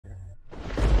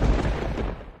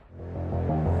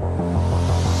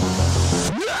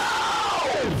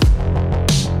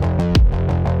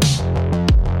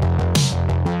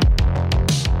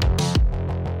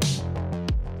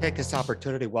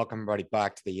opportunity. Welcome everybody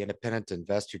back to the Independent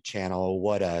Investor Channel.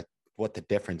 What the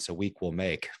difference a week will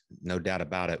make. No doubt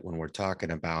about it when we're talking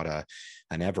about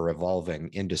an ever-evolving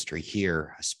industry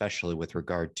here, especially with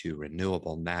regard to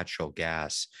renewable natural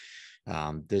gas.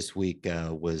 This week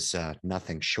was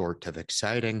nothing short of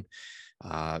exciting.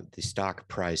 The stock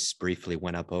price briefly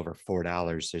went up over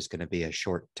 $4. There's going to be a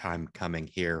short time coming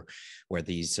here where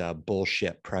these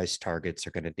bullshit price targets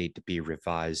are going to need to be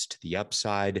revised to the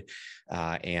upside,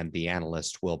 and the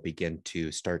analysts will begin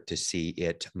to start to see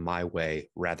it my way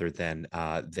rather than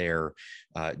their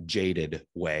jaded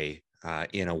way,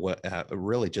 in a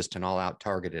really just an all-out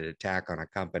targeted attack on a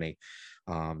company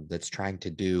that's trying to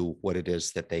do what it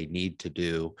is that they need to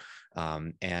do,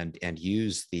 and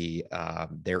use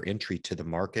their entry to the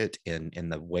market in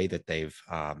the way that they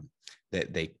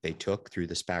took through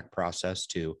the SPAC process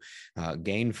to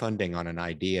gain funding on an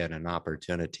idea and an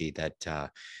opportunity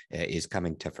that is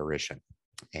coming to fruition.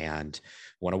 And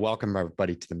want to welcome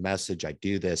everybody to the message. I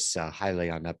do this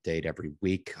Hyliion update every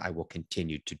week. I will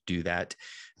continue to do that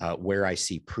where I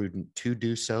see prudent to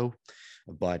do so.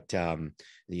 But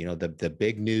you know, the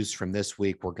big news from this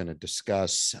week we're going to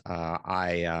discuss.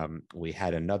 We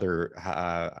had another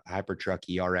Hypertruck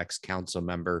ERX council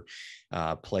member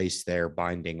place their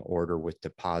binding order with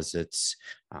deposits.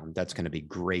 That's going to be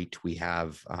great. We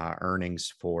have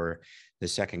earnings for the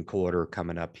second quarter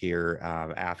coming up here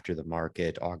after the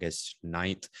market, August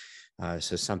 9th.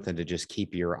 So something to just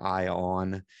keep your eye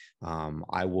on.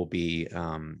 I will be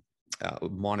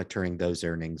monitoring those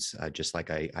earnings just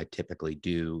like I typically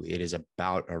do. It is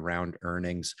about around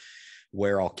earnings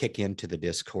where I'll kick into the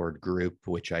Discord group,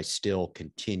 which I still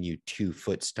continue to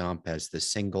foot stomp as the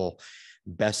single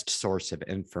best source of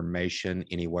information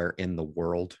anywhere in the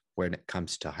world when it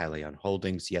comes to Hyliion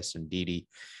Holdings. Yes, indeedy.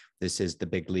 This is the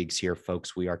big leagues here,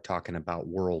 folks. We are talking about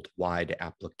worldwide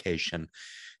application.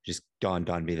 Just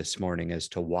dawned on me this morning as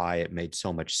to why it made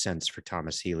so much sense for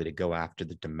Thomas Healy to go after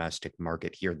the domestic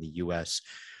market here in the U.S.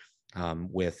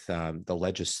 With the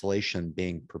legislation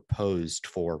being proposed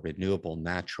for renewable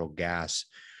natural gas.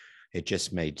 It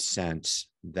just made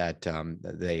sense that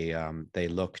they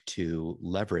look to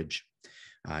leverage,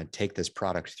 take this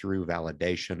product through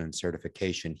validation and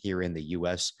certification here in the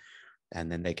U.S., and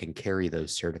then they can carry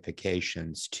those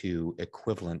certifications to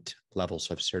equivalent levels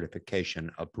of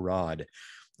certification abroad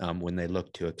when they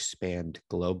look to expand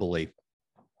globally.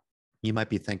 You might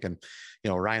be thinking, you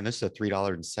know, Ryan, this is a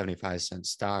 $3.75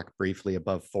 stock, briefly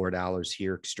above $4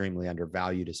 here, extremely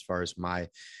undervalued as far as my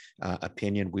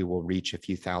opinion. We will reach a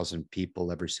few thousand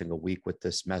people every single week with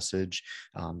this message.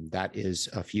 That is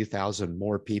a few thousand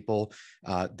more people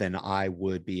than I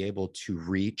would be able to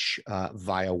reach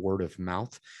via word of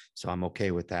mouth. So I'm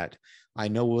okay with that. I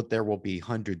know there will be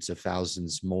hundreds of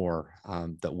thousands more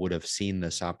that would have seen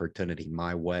this opportunity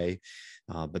my way,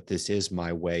 but this is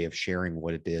my way of sharing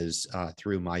what it is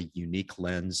through my unique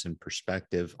lens and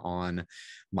perspective on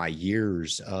my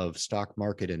years of stock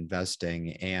market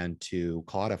investing, and to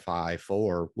codify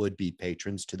for would-be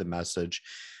patrons to the message.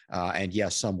 And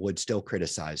yes, some would still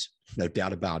criticize, no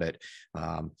doubt about it.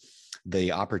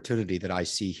 The opportunity that I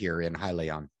see here in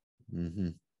Hyliion.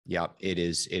 Yeah, it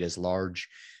is large.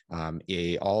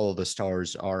 All of the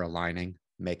stars are aligning.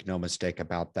 Make no mistake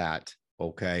about that.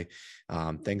 Okay.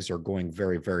 Things are going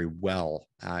very, very well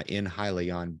in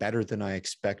Hyliion, better than I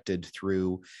expected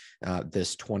through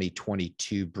this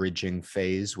 2022 bridging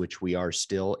phase, which we are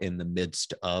still in the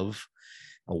midst of.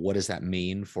 What does that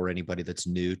mean for anybody that's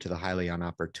new to the Hyliion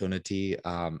opportunity?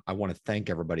 I want to thank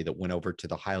everybody that went over to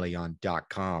the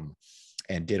hyliion.com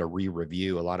and did a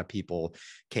re-review. A lot of people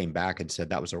came back and said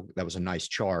that was a nice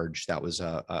charge. That was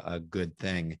a good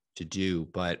thing to do.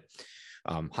 But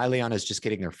Hyliion is just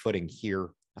getting their footing here.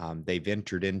 They've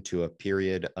entered into a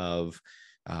period of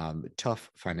tough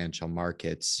financial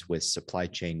markets with supply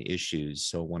chain issues.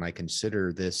 So when I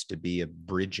consider this to be a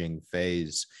bridging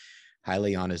phase,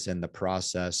 Hyliion is in the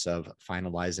process of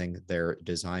finalizing their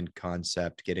design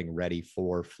concept, getting ready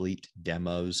for fleet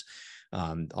demos.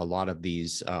 A lot of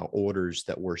these orders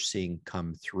that we're seeing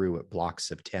come through at blocks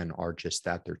of 10 are just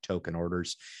that. They're token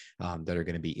orders that are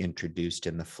going to be introduced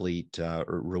in the fleet.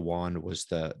 Rowan was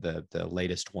the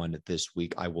latest one this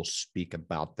week. I will speak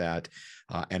about that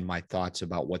and my thoughts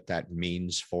about what that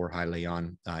means for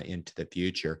Hyliion into the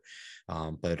future.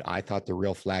 But I thought the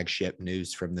real flagship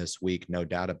news from this week, no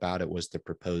doubt about it, was the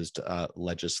proposed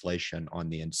legislation on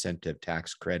the incentive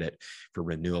tax credit for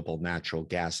renewable natural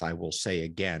gas. I will say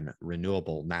again,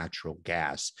 renewable natural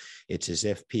gas. It's as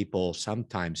if people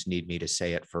sometimes need me to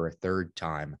say it for a third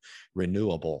time.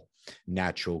 Renewable.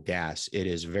 natural gas. It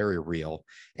is very real,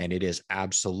 and it is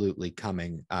absolutely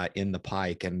coming in the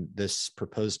pike. And this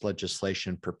proposed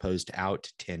legislation proposed out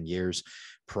 10 years,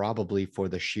 probably for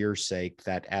the sheer sake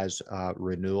that as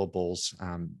renewables,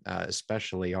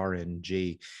 especially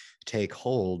RNG, take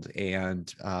hold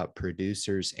and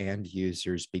producers and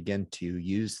users begin to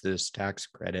use this tax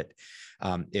credit,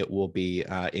 it will be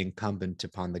incumbent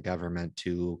upon the government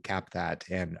to cap that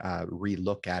and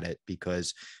relook at it,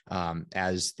 because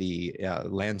as the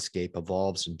landscape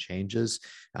evolves and changes,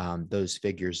 those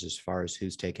figures as far as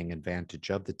who's taking advantage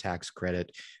of the tax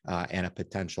credit and a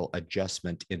potential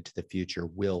adjustment into the future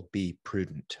will be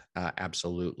prudent,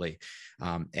 absolutely.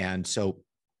 And so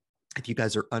if you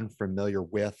guys are unfamiliar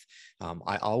with,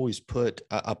 I always put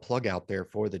a plug out there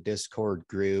for the Discord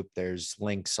group. There's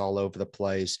links all over the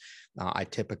place. I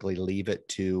typically leave it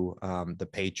to the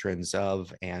patrons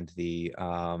of and the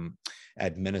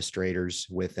administrators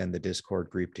within the Discord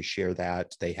group to share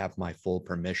that. They have my full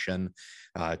permission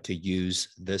to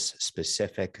use this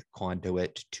specific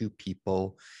conduit to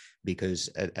people, because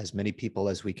as many people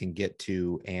as we can get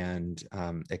to and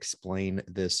explain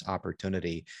this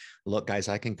opportunity. Look, guys,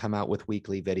 I can come out with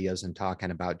weekly videos and talking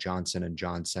about Johnson &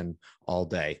 Johnson all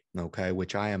day, okay,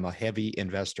 which I am a heavy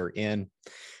investor in.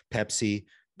 Pepsi,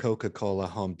 Coca-Cola,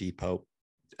 Home Depot,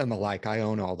 and the like. I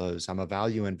own all those. I'm a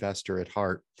value investor at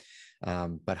heart.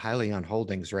 But Hyliion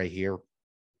Holdings right here,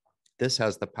 this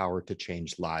has the power to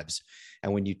change lives.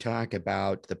 And when you talk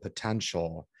about the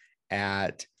potential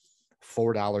at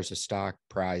 $4 a stock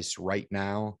price right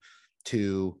now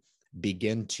to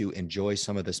begin to enjoy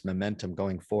some of this momentum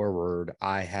going forward,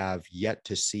 I have yet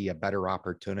to see a better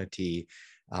opportunity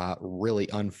really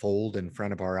unfold in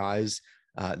front of our eyes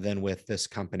than with this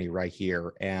company right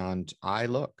here. And I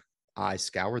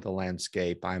scour the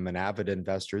landscape. I'm an avid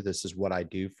investor. This is what I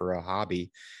do for a hobby.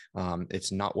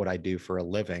 It's not what I do for a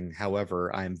living.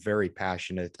 However, I'm very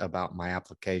passionate about my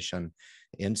application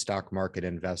in stock market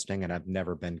investing, and I've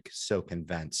never been so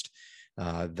convinced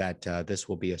that this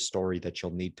will be a story that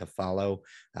you'll need to follow.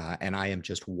 And I am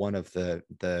just one of the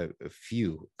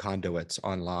few conduits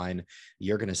online.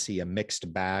 You're going to see a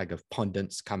mixed bag of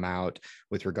pundits come out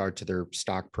with regard to their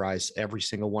stock price. Every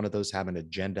single one of those have an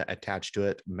agenda attached to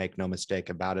it. Make no mistake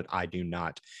about it. I do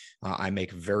not. I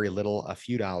make very little, a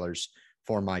few dollars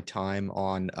for my time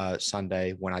on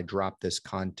Sunday when I drop this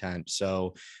content.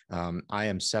 So I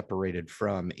am separated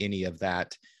from any of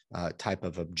that type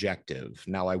of objective.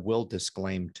 Now, I will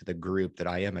disclaim to the group that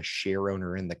I am a share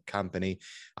owner in the company.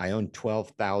 I own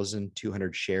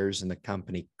 12,200 shares in the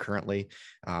company currently.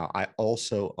 I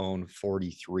also own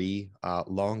 43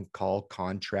 long call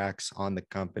contracts on the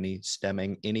company,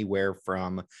 stemming anywhere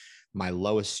from my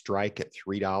lowest strike at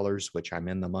 $3, which I'm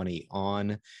in the money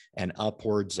on, and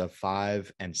upwards of $5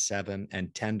 and $7 and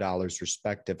 $10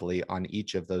 respectively on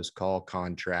each of those call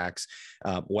contracts.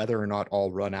 Whether or not I'll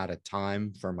run out of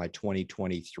time for my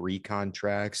 2023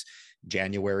 contracts,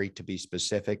 January to be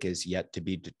specific, is yet to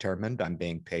be determined. I'm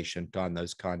being patient on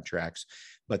those contracts.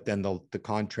 But then the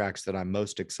contracts that I'm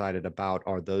most excited about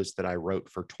are those that I wrote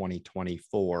for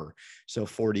 2024. So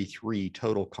 43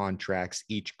 total contracts.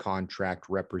 Each contract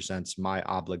represents my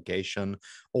obligation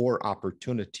or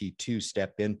opportunity to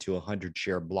step into a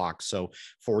 100-share block. So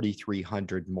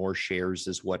 4,300 more shares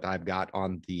is what I've got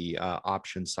on the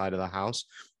option side of the house.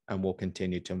 And we'll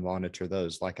continue to monitor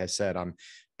those. Like I said, I'm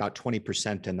about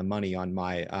 20% in the money on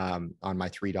my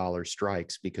 $3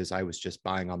 strikes, because I was just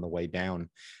buying on the way down.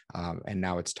 And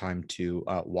now it's time to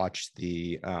watch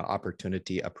the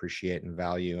opportunity appreciate in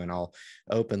value. And I'll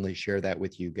openly share that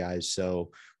with you guys.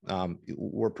 So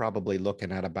we're probably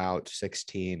looking at about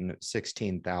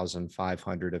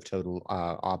 16,500 of total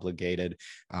obligated.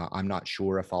 I'm not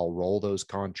sure if I'll roll those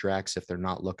contracts if they're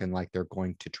not looking like they're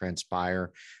going to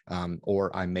transpire,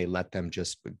 or I may let them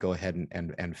just go ahead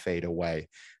and fade away.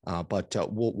 But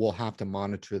we'll have to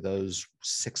monitor those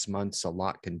 6 months. A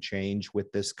lot can change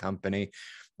with this company.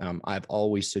 I've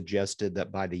always suggested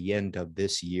that by the end of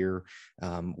this year,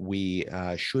 we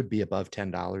should be above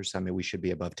 $10. I mean, we should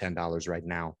be above $10 right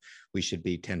now. We should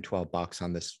be 10, 12 bucks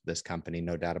on this company,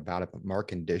 no doubt about it. But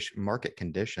market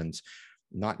conditions,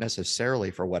 not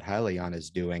necessarily for what Hyliion is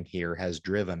doing here, has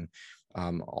driven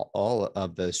all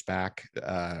of the SPAC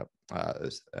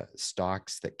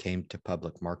stocks that came to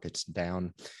public markets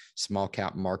down. Small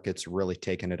cap markets really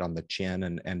taking it on the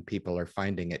chin, and people are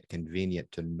finding it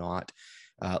convenient to not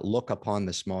look upon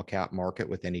the small cap market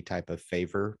with any type of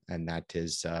favor, and that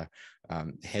is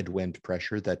headwind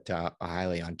pressure that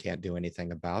Hyliion can't do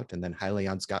anything about. And then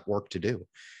Hyliion's got work to do.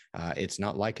 It's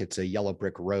not like it's a yellow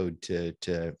brick road to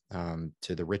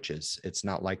the riches. It's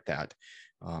not like that.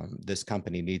 This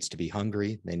company needs to be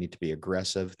hungry. They need to be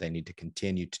aggressive. They need to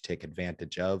continue to take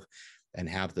advantage of and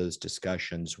have those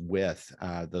discussions with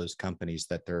those companies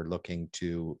that they're looking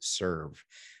to serve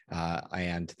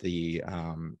and the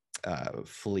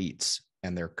fleets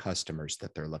and their customers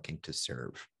that they're looking to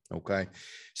serve. Okay.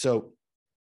 So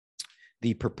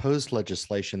the proposed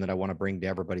legislation that I want to bring to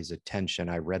everybody's attention,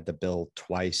 I read the bill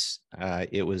twice.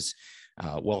 It was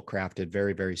well crafted,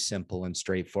 very, very simple and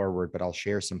straightforward, but I'll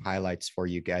share some highlights for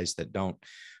you guys that don't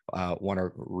want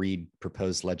to read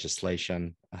proposed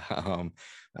legislation.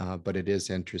 But it is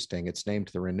interesting. It's named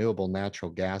the Renewable Natural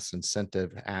Gas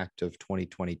Incentive Act of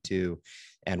 2022.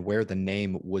 And where the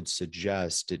name would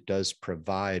suggest, it does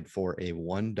provide for a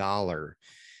 $1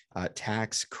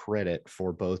 tax credit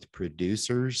for both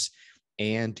producers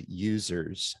and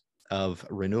users of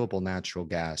renewable natural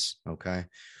gas. Okay.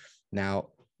 Now,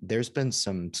 there's been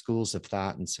some schools of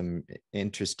thought and some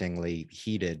interestingly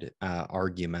heated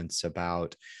arguments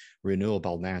about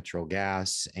renewable natural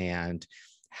gas and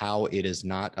how it is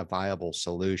not a viable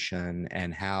solution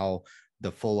and how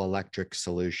the full electric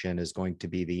solution is going to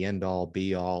be the end all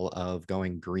be all of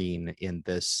going green in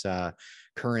this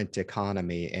current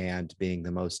economy and being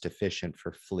the most efficient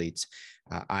for fleets.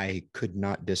 I could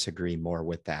not disagree more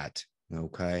with that.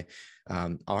 Okay.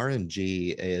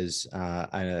 RNG is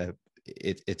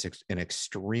it's an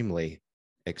extremely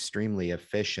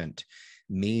efficient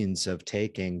means of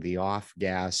taking the off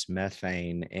gas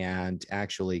methane and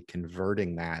actually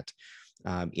converting that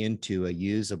into a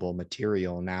usable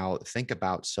material. Now, think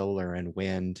about solar and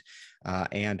wind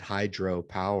and hydro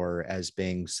power as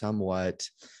being somewhat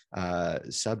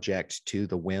subject to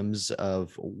the whims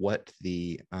of what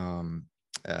the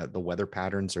weather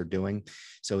patterns are doing.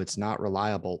 So it's not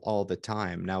reliable all the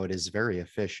time. Now, it is very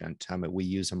efficient. We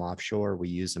use them offshore, we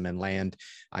use them inland.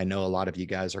 I know a lot of you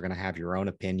guys are going to have your own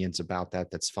opinions about that.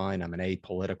 That's fine. I'm an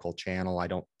apolitical channel. I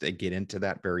don't get into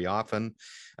that very often.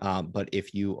 But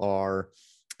if you are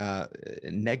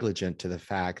negligent to the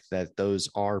fact that those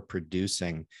are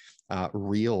producing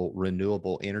real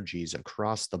renewable energies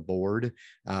across the board,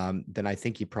 then I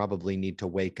think you probably need to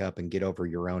wake up and get over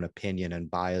your own opinion and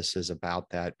biases about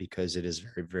that, because it is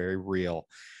very, very real.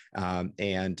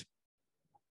 And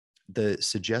the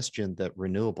suggestion that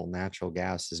renewable natural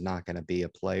gas is not going to be a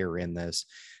player in this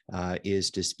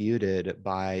is disputed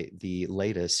by the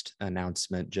latest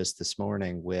announcement just this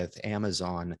morning with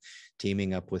Amazon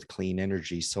teaming up with clean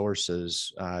energy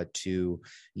sources to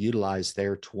utilize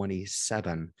their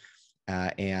 27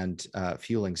 and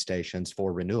fueling stations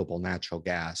for renewable natural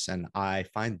gas. And I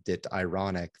find it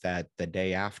ironic that the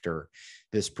day after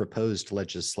this proposed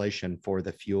legislation for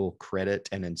the fuel credit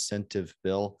and incentive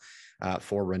bill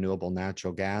for renewable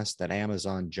natural gas, that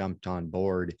Amazon jumped on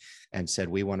board and said,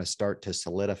 we want to start to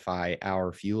solidify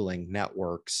our fueling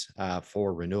networks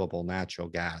for renewable natural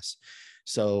gas.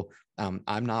 So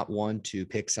I'm not one to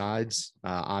pick sides.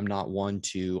 I'm not one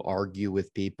to argue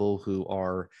with people who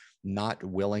are not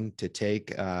willing to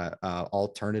take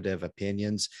alternative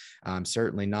opinions. I'm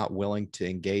certainly not willing to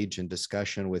engage in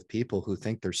discussion with people who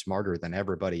think they're smarter than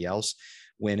everybody else,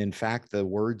 when in fact the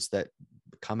words that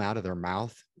come out of their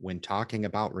mouth when talking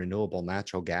about renewable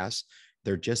natural gas,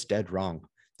 they're just dead wrong.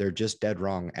 They're just dead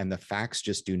wrong. And the facts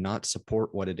just do not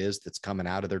support what it is that's coming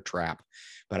out of their trap.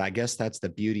 But I guess that's the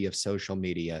beauty of social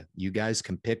media. You guys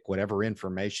can pick whatever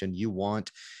information you want.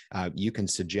 You can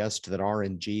suggest that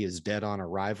RNG is dead on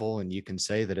arrival, and you can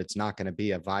say that it's not going to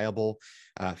be a viable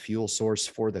fuel source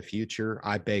for the future.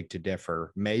 I beg to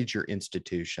differ. Major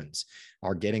institutions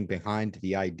are getting behind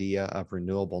the idea of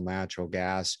renewable natural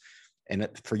gas. And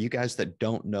for you guys that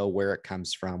don't know where it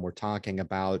comes from, we're talking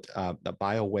about the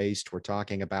bio-waste, we're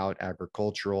talking about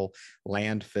agricultural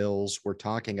landfills, we're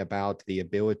talking about the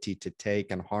ability to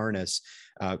take and harness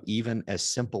even as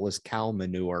simple as cow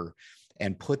manure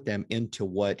and put them into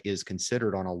what is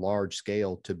considered on a large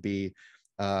scale to be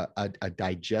a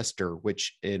digester,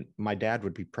 which my dad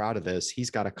would be proud of this.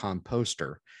 He's got a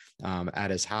composter at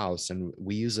his house, and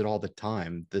we use it all the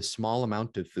time. The small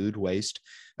amount of food waste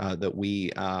that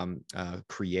we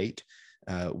create,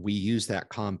 we use that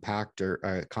composter,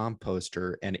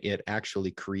 and it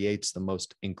actually creates the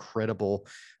most incredible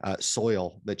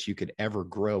soil that you could ever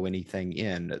grow anything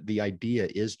in. The idea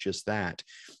is just that,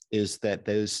 is that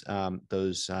those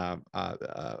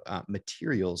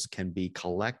materials can be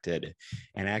collected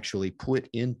and actually put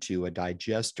into a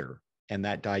digester. And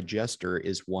that digester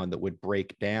is one that would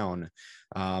break down,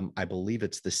 I believe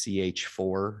it's the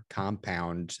CH4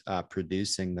 compound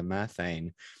producing the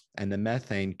methane. And the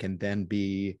methane can then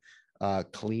be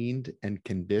cleaned and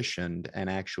conditioned and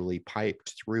actually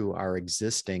piped through our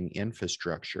existing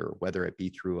infrastructure, whether it be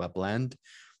through a blend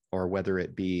or whether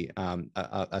it be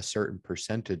a certain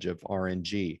percentage of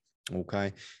RNG.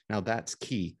 Okay, now that's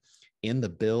key. In the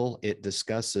bill, it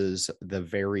discusses the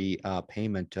very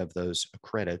payment of those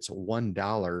credits,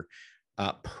 $1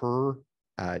 per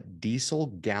diesel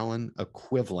gallon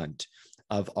equivalent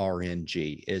of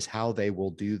RNG is how they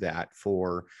will do that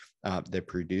for the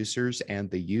producers and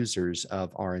the users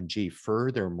of RNG.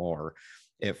 Furthermore,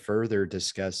 it further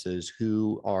discusses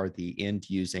who are the end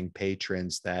using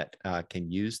patrons that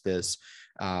can use this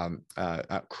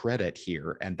credit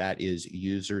here, and that is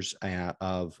users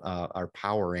of our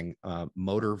powering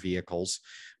motor vehicles,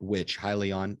 which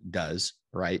Hyliion does,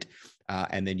 right?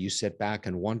 And then you sit back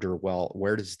and wonder, well,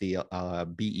 where does the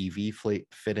BEV fleet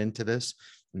fit into this?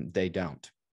 They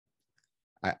don't.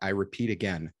 I repeat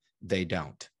again, they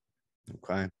don't.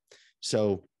 Okay.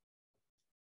 So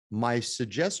my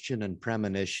suggestion and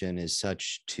premonition is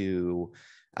such to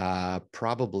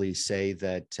probably say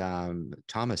that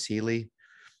Thomas Healy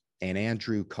and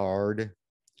Andrew Card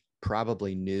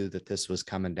probably knew that this was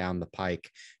coming down the pike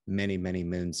many, many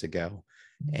moons ago.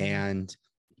 And,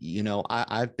 you know,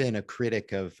 I've been a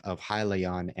critic of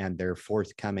Hyliion and their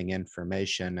forthcoming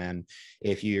information. And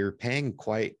if you're paying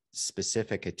quite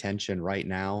specific attention right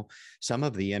now, some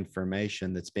of the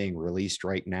information that's being released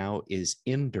right now is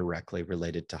indirectly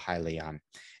related to Hyliion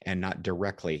and not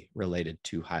directly related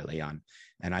to Hyliion.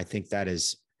 And I think that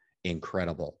is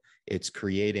incredible. It's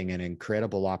creating an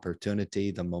incredible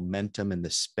opportunity. The momentum in the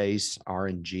space,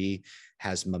 RNG,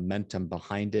 has momentum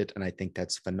behind it, and I think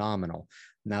that's phenomenal.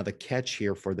 Now, the catch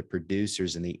here for the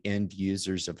producers and the end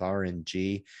users of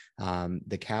RNG,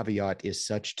 the caveat is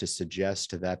such to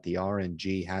suggest that the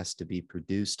RNG has to be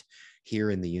produced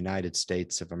here in the United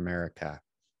States of America.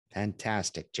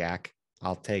 Fantastic, Jack.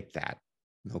 I'll take that.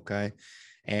 Okay.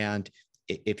 And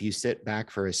if you sit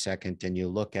back for a second and you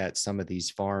look at some of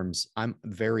these farms, I'm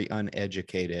very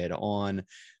uneducated on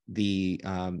the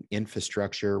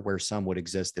infrastructure where some would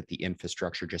exist that the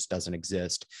infrastructure just doesn't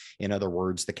exist. In other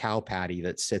words, the cow patty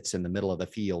that sits in the middle of the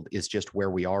field is just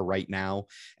where we are right now.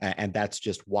 And that's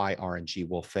just why RNG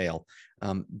will fail.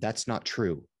 That's not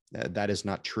true. That is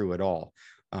not true at all.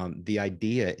 The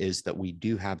idea is that we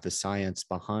do have the science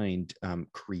behind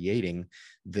creating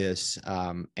this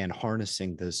and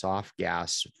harnessing this off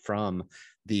gas from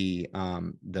the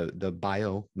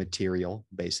biomaterial,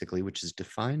 basically, which is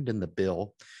defined in the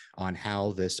bill on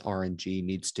how this RNG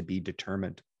needs to be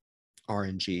determined.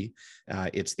 RNG,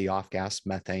 it's the off gas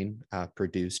methane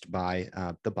produced by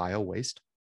the bio waste.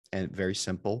 And very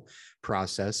simple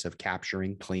process of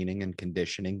capturing, cleaning, and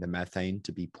conditioning the methane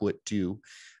to be put to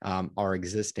our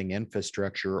existing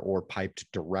infrastructure or piped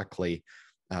directly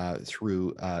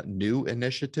through new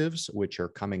initiatives, which are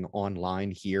coming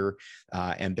online here.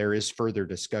 And there is further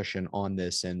discussion on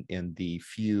this in the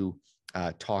few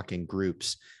talking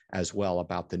groups as well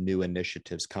about the new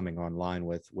initiatives coming online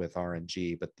with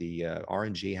RNG. But the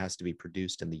RNG has to be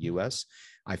produced in the US.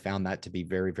 I found that to be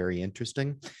very, very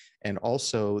interesting. And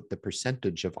also the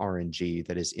percentage of RNG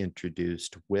that is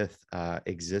introduced with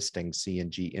existing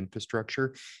CNG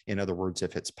infrastructure. In other words,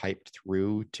 if it's piped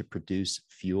through to produce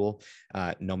fuel,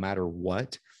 no matter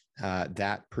what,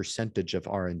 that percentage of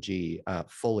RNG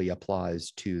fully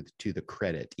applies to the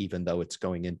credit, even though it's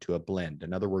going into a blend.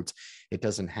 In other words, it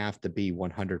doesn't have to be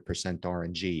 100%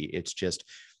 RNG. It's just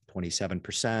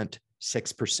 27%,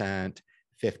 6%,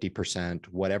 50%,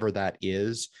 whatever that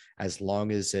is, as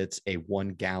long as it's a 1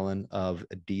 gallon of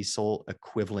diesel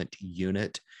equivalent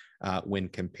unit when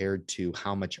compared to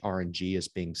how much RNG is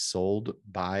being sold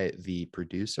by the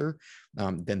producer,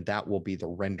 then that will be the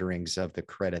renderings of the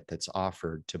credit that's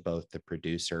offered to both the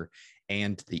producer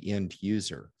and the end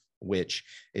user, which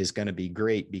is going to be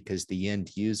great because the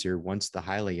end user, once the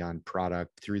Hyliion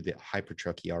product through the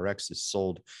Hypertruck ERX is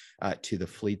sold to the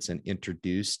fleets and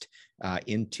introduced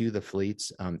into the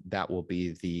fleets, that will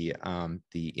be the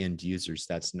end users.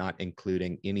 That's not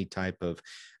including any type of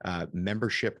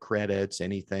membership credits,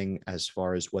 anything as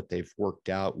far as what they've worked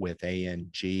out with ANG,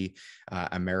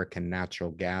 American Natural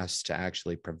Gas, to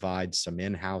actually provide some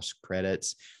in-house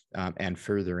credits and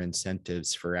further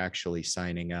incentives for actually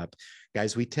signing up.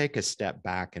 Guys, we take a step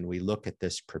back and we look at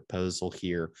this proposal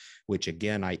here, which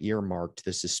again, I earmarked.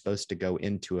 This is supposed to go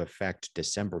into effect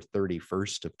December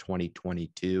 31st of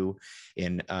 2022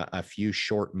 in a few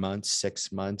short months,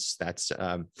 6 months. That's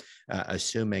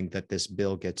assuming that this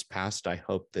bill gets passed. I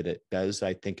hope that it does.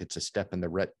 I think it's a step in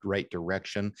the right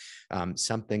direction.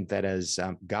 Something that has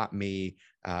got me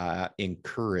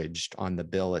encouraged on the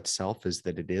bill itself is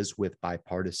that it is with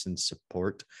bipartisan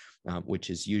support, which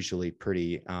is usually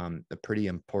pretty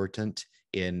important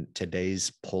in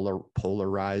today's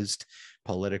polarized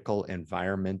political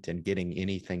environment and getting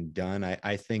anything done.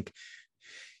 I think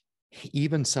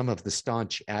even some of the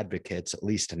staunch advocates, at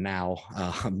least now,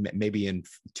 maybe in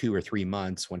 2 or 3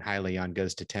 months when Hyliion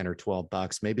goes to 10 or 12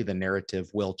 bucks, maybe the narrative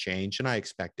will change, and I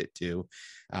expect it to.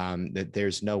 That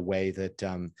there's no way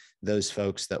that those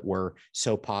folks that were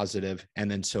so positive and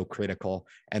then so critical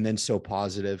and then so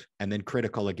positive and then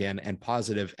critical again and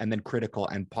positive and then critical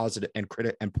and positive and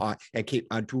keep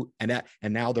on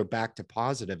and now they're back to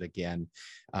positive again,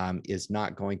 is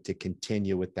not going to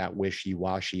continue with that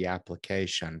wishy-washy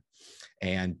application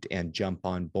and jump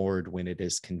on board when it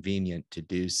is convenient to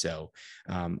do so.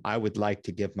 I would like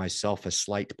to give myself a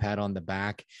slight pat on the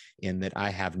back in that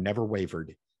I have never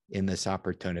wavered in this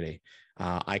opportunity.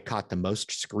 I caught the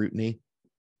most scrutiny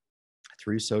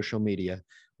through social media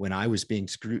when I was being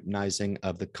scrutinizing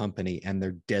of the company and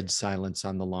their dead silence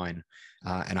on the line.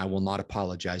 And I will not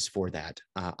apologize for that.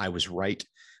 I was right.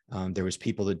 There was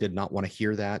people that did not want to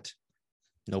hear that.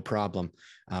 No problem.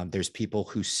 There's people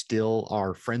who still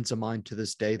are friends of mine to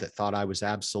this day that thought I was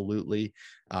absolutely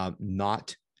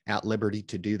not at liberty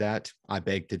to do that. I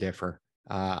beg to differ.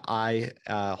 I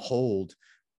hold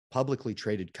publicly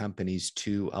traded companies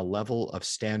to a level of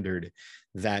standard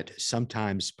that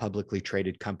sometimes publicly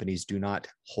traded companies do not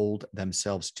hold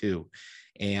themselves to.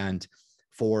 And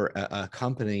for a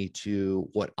company to,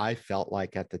 what I felt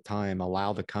like at the time,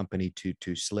 allow the company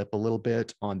to slip a little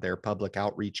bit on their public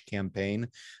outreach campaign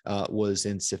was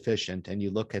insufficient. And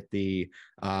you look at the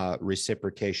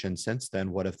reciprocation since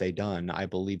then, what have they done? I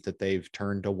believe that they've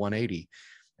turned a 180.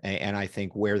 And I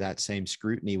think where that same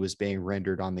scrutiny was being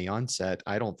rendered on the onset,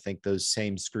 I don't think those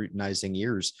same scrutinizing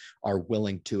ears are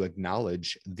willing to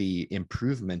acknowledge the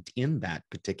improvement in that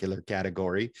particular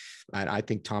category. And I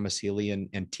think Thomas Healy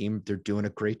and team, they're doing a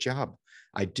great job.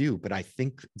 I do, but I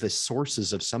think the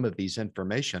sources of some of these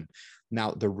information.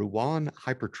 Now, the Ruan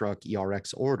Hypertruck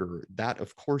ERX order, that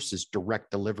of course is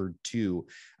direct delivered to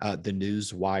the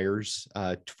news wires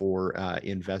for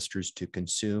investors to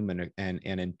consume and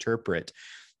interpret.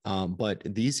 But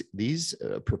these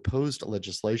proposed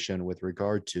legislation with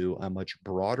regard to a much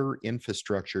broader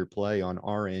infrastructure play on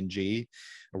RNG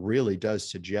really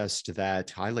does suggest that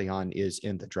Hyliion is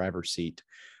in the driver's seat.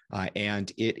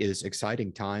 And it is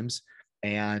exciting times.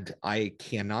 And I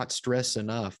cannot stress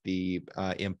enough the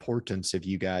importance of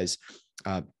you guys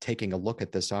taking a look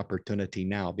at this opportunity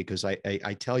now, because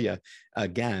I tell you,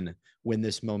 again, when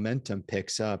this momentum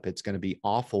picks up, it's going to be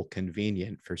awful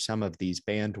convenient for some of these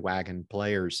bandwagon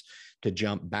players to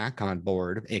jump back on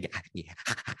board.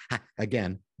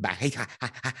 Again,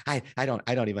 I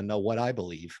don't even know what I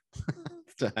believe.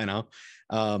 I know.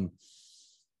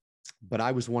 But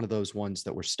I was one of those ones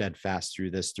that were steadfast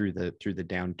through the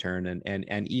downturn,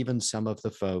 and even some of the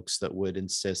folks that would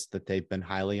insist that they've been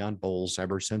Hyliion bulls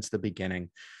ever since the beginning,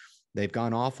 they've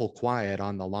gone awful quiet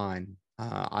on the line.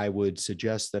 I would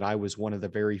suggest that I was one of the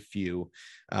very few,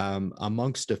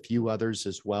 amongst a few others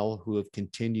as well, who have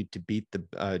continued to beat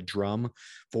the drum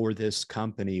for this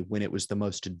company when it was the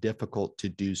most difficult to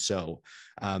do so.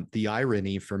 The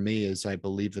irony for me is I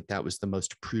believe that was the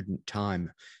most prudent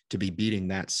time to be beating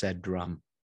that said drum.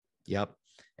 Yep.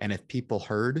 And if people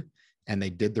heard and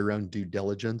they did their own due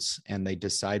diligence and they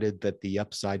decided that the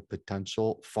upside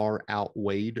potential far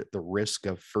outweighed the risk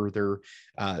of further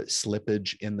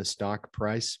slippage in the stock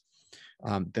price,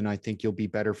 then I think you'll be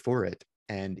better for it.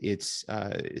 And it's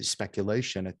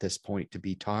speculation at this point to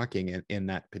be talking in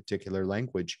that particular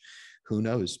language. Who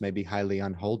knows? Maybe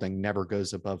Hyliion Holding never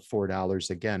goes above $4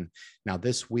 again. Now,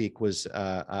 this week was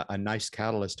a nice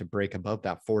catalyst to break above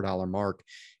that $4 mark.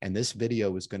 And this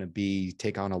video is going to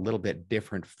take on a little bit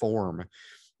different form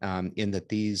in that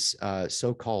these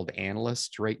so-called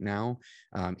analysts right now,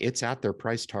 it's at their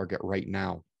price target right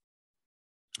now.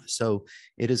 So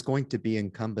it is going to be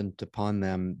incumbent upon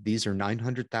them. These are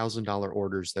 $900,000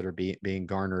 orders that are being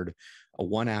garnered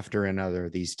one after another,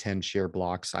 these 10 share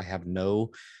blocks. I have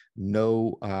no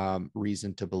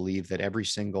reason to believe that every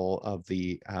single of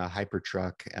the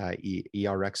Hypertruck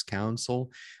ERX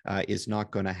council is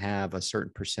not going to have a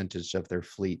certain percentage of their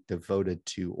fleet devoted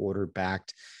to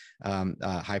order-backed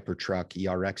Hypertruck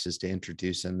ERXs to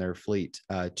introduce in their fleet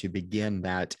to begin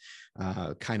that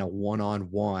kind of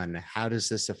one-on-one. How does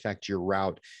this affect your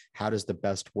route? How does the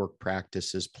best work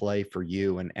practices play for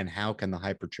you? And how can the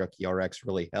Hypertruck ERX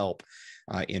really help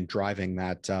in driving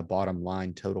that bottom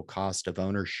line total cost of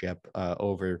ownership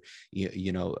over,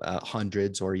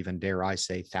 hundreds or even, dare I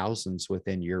say, thousands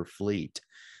within your fleet?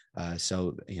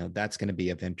 So, that's going to be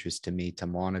of interest to me to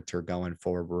monitor going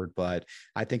forward. But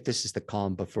I think this is the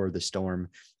calm before the storm.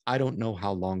 I don't know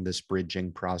how long this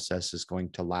bridging process is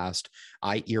going to last.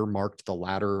 I earmarked the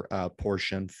latter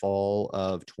portion, fall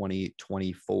of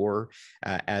 2024,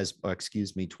 as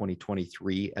excuse me,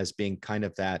 2023, as being kind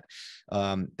of that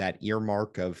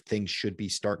earmark of things should be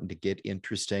starting to get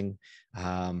interesting.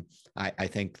 I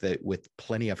think that with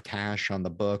plenty of cash on the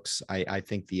books, I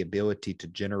think the ability to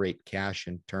generate cash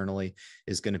internally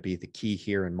is going to be the key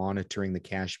here in monitoring the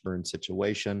cash burn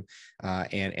situation,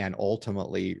 and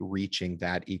ultimately reaching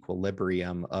that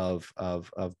equilibrium of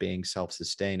being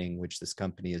self-sustaining, which this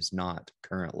company is not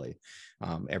currently.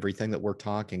 Everything that we're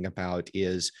talking about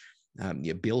is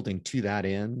building to that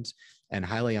end, and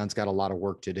Hyliion's got a lot of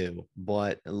work to do.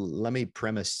 But let me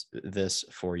premise this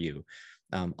for you.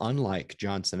 Unlike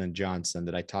Johnson & Johnson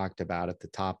that I talked about at the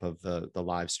top of the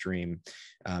live stream,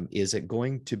 is it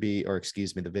going to be, or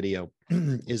excuse me, the video,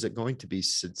 is it going to be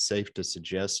safe to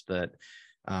suggest that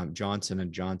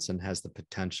Johnson & Johnson has the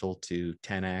potential to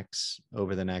 10x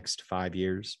over the next 5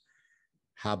 years?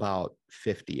 How about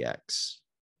 50x?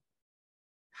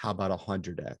 How about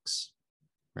 100x,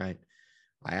 right?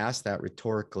 I asked that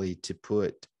rhetorically to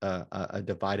put a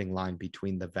dividing line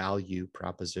between the value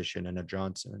proposition in a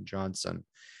Johnson & Johnson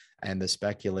and the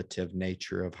speculative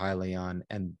nature of Hyliion,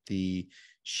 and the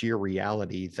sheer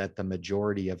reality that the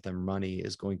majority of their money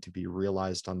is going to be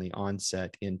realized on the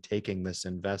onset in taking this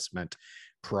investment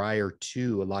prior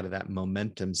to a lot of that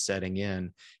momentum setting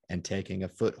in and taking a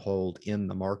foothold in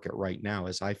the market right now,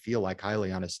 as I feel like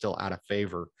Hyliion is still out of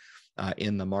favor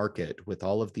in the market with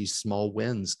all of these small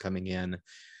wins coming in.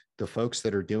 The folks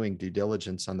that are doing due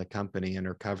diligence on the company and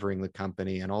are covering the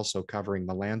company and also covering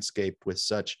the landscape with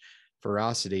such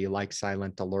ferocity, like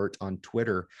Silent Alert on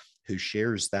Twitter, who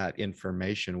shares that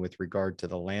information with regard to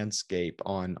the landscape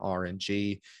on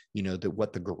RNG,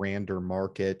 what the grander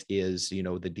market is,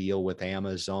 the deal with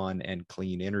Amazon and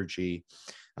clean energy,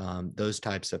 those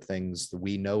types of things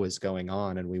we know is going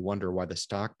on, and we wonder why the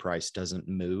stock price doesn't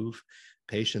move.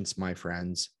 Patience, my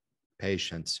friends,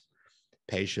 patience.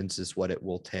 Patience is what it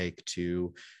will take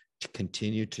to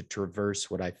continue to traverse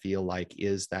what I feel like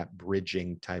is that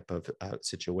bridging type of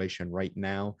situation right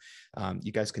now.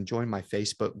 You guys can join my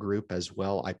Facebook group as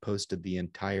well. I posted the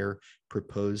entire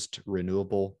proposed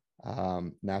renewable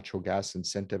Natural Gas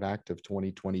Incentive Act of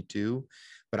 2022,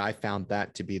 but I found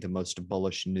that to be the most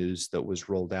bullish news that was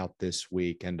rolled out this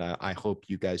week, and I hope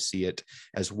you guys see it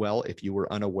as well. If you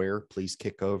were unaware, please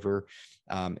kick over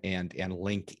and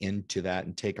link into that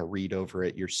and take a read over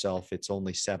it yourself. It's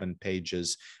only 7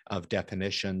 pages of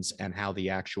definitions and how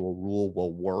the actual rule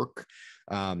will work.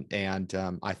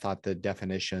 I thought the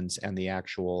definitions and the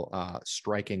actual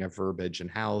striking of verbiage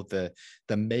and how the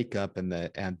makeup and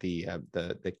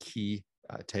the key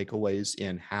takeaways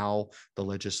in how the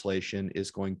legislation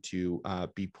is going to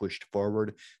be pushed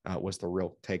forward was the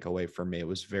real takeaway for me. It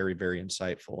was very, very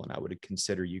insightful, and I would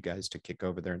consider you guys to kick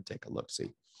over there and take a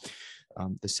look-see.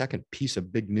 The second piece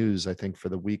of big news, I think, for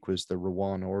the week was the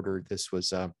Rouen order. This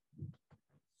was, let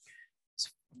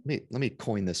me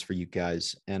coin this for you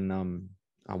guys, and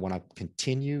I want to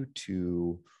continue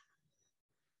to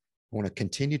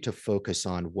focus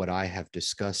on what I have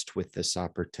discussed with this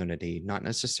opportunity, not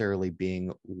necessarily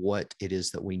being what it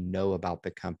is that we know about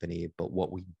the company, but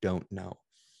what we don't know,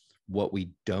 what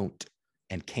we don't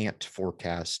and can't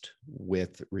forecast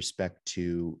with respect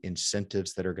to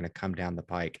incentives that are going to come down the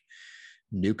pike,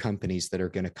 new companies that are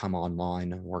going to come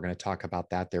online. We're going to talk about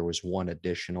that. There was one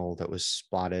additional that was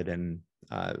spotted in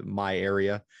my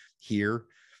area here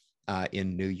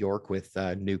in New York with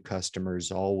new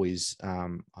customers always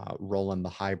rolling the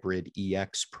hybrid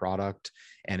EX product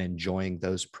and enjoying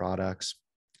those products.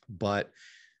 But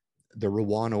the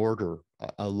Rouen order,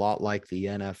 a lot like the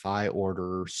NFI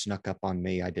order, snuck up on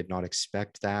me. I did not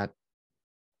expect that.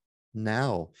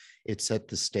 Now it set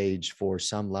the stage for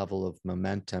some level of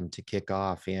momentum to kick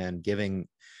off and giving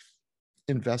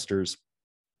investors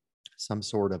some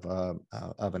sort of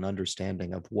an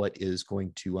understanding of what is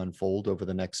going to unfold over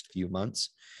the next few months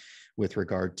with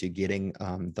regard to getting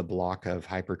the block of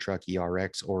Hypertruck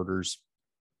ERX orders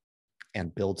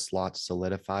and build slots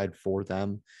solidified for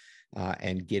them,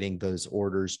 and getting those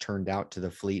orders turned out to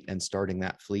the fleet and starting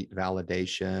that fleet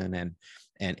validation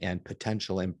and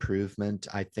potential improvement.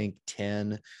 I think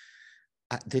 10,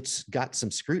 it's got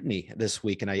some scrutiny this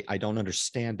week, and I don't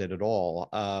understand it at all.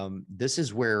 This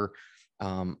is where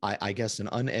I guess an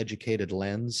uneducated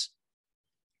lens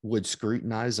would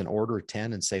scrutinize an order of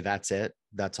 10 and say, that's it,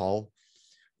 that's all.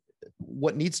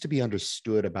 What needs to be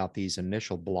understood about these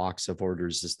initial blocks of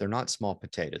orders is they're not small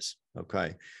potatoes,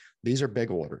 okay? These are big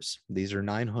orders. These are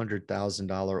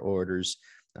 $900,000 orders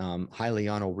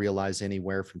Hyliion will realize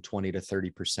anywhere from 20 to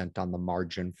 30% on the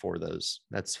margin for those.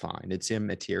 That's fine. It's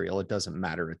immaterial. It doesn't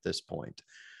matter at this point.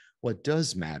 What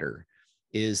does matter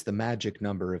is the magic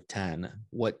number of 10.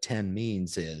 What 10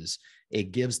 means is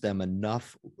it gives them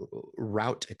enough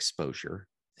route exposure.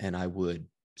 And I would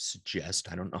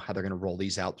suggest, I don't know how they're going to roll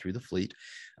these out through the fleet,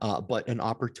 but an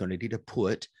opportunity to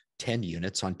put 10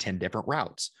 units on 10 different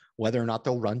routes. Whether or not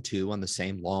they'll run 2 on the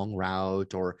same long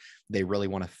route, or they really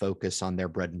want to focus on their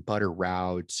bread and butter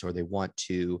routes, or they want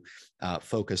to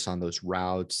focus on those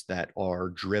routes that are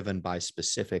driven by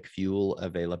specific fuel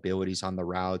availabilities on the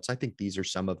routes. I think these are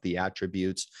some of the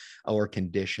attributes or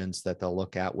conditions that they'll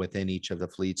look at within each of the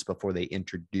fleets before they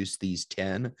introduce these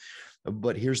 10.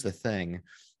 But here's the thing.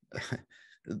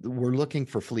 We're looking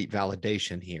for fleet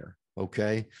validation here,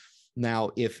 okay?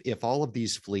 Now, if all of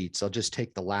these fleets, I'll just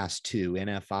take the last 2,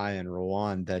 NFI and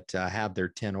ROTH, that have their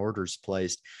 10 orders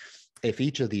placed, if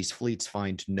each of these fleets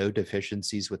find no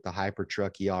deficiencies with the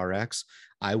Hypertruck ERX,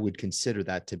 I would consider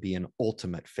that to be an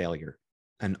ultimate failure,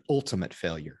 an ultimate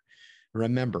failure.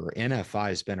 Remember, NFI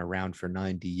has been around for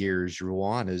 90 years.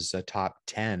 ROTH is a top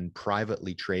 10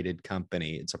 privately traded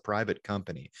company. It's a private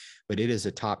company, but it is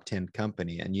a top 10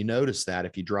 company. And you notice that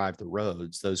if you drive the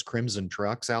roads, those crimson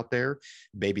trucks out there,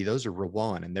 baby, those are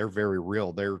ROTH, and they're very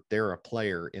real. They're a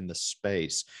player in the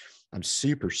space. I'm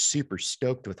super, super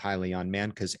stoked with Hyliion, man,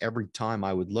 because every time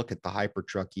I would look at the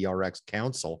Hypertruck ERX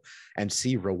Council and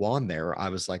see ROTH there, I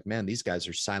was like, man, these guys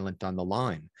are silent on the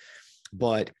line.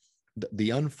 But the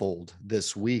unfold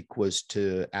this week was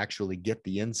to actually get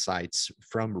the insights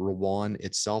from ROTH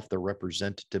itself, the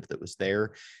representative that was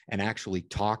there, and actually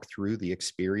talk through the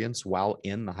experience while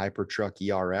in the Hypertruck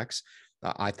ERX.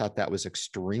 I thought that was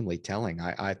extremely telling.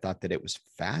 I thought that it was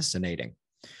fascinating.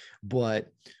 But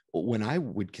when I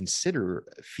would consider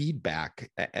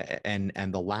feedback and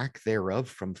the lack thereof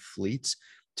from fleets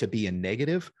to be a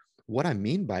negative, what I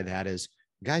mean by that is,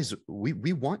 guys,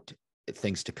 we want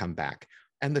things to come back.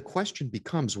 And the question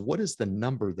becomes, what is the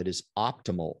number that is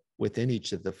optimal within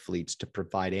each of the fleets to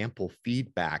provide ample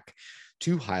feedback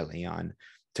to Hyliion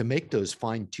to make those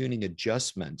fine-tuning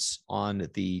adjustments on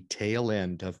the tail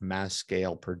end of mass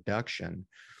scale production,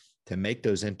 to make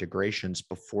those integrations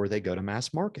before they go to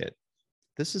mass market?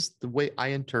 This is the way I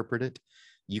interpret it.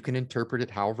 You can interpret it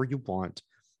however you want.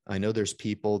 I know there's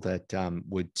people that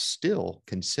would still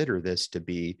consider this to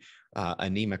be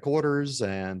anemic orders,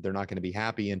 and they're not going to be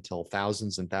happy until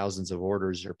thousands and thousands of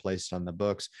orders are placed on the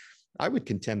books. I would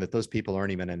contend that those people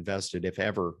aren't even invested, if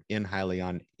ever, in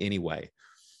Hyliion anyway.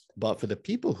 But for the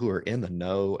people who are in the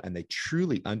know and they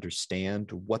truly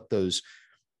understand what those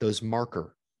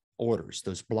marker orders,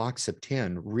 those blocks of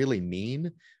 10 really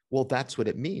mean, well, that's what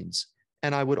it means.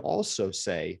 And I would also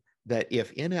say that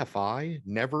if NFI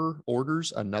never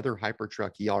orders another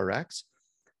Hypertruck ERX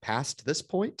past this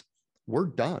point, we're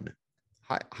done.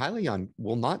 Hyliion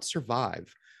will not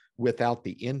survive without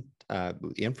the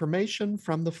information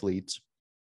from the fleets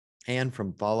and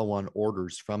from follow-on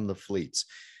orders from the fleets.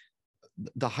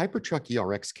 The Hypertruck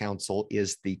ERX Council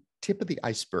is the tip of the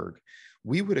iceberg.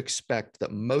 We would expect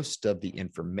that most of the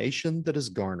information that is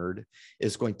garnered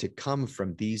is going to come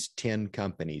from these 10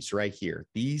 companies right here.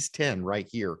 These 10 right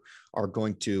here are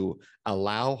going to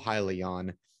allow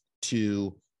Hyliion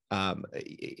to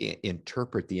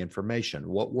interpret the information.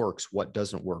 What works, what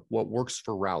doesn't work, what works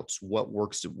for routes, what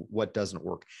works, what doesn't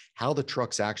work, how the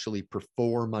trucks actually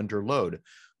perform under load.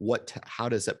 How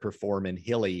does it perform in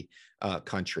hilly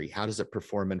country? How does it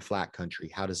perform in flat country?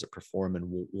 How does it perform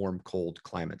in warm, cold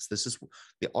climates? This is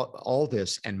all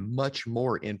this and much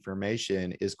more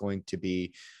information is going to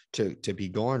be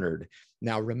garnered.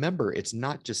 Now, remember, it's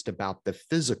not just about the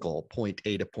physical point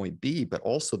A to point B, but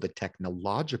also the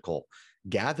technological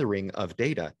gathering of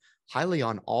data.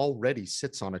 Hyliion already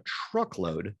sits on a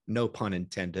truckload, no pun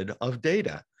intended, of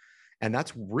data. And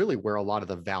that's really where a lot of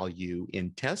the value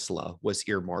in Tesla was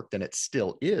earmarked, and it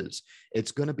still is.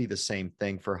 It's going to be the same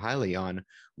thing for Hyliion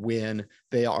when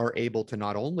they are able to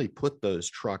not only put those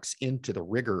trucks into the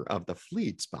rigor of the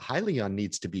fleets, but Hyliion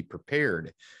needs to be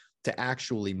prepared to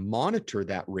actually monitor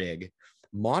that rig,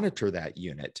 monitor that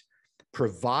unit,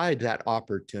 provide that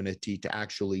opportunity to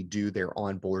actually do their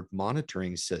onboard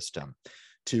monitoring system,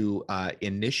 to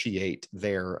initiate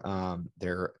their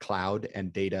cloud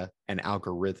and data and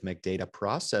algorithmic data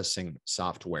processing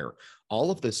software.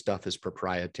 All of this stuff is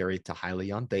proprietary to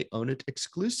Hyliion. They own it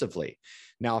exclusively.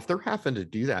 Now, if they're having to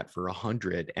do that for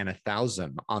 100 and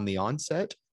 1,000 on the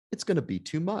onset, it's going to be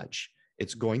too much.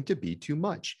 It's going to be too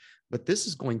much. But this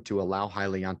is going to allow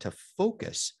Hyliion to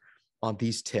focus on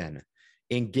these 10,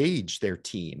 engage their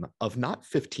team of not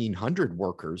 1,500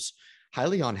 workers,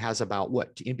 Hyliion has about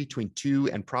what, in between 2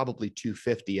 and probably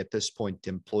 250 at this point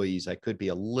employees. I could be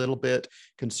a little bit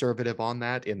conservative on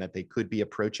that, in that they could be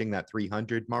approaching that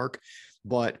 300 mark.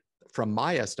 But from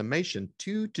my estimation,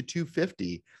 2 to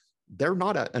 250, they're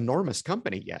not an enormous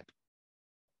company yet.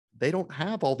 They don't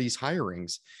have all these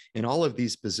hirings in all of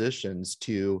these positions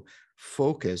to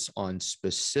focus on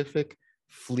specific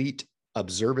fleet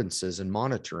observances and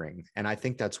monitoring. And I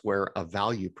think that's where a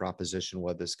value proposition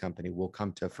with this company will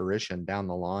come to fruition down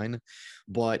the line.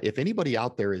 But if anybody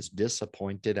out there is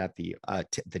disappointed at the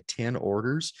 10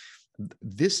 orders,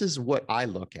 this is what I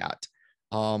look at.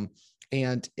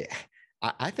 And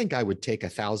I think I would take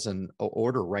 1,000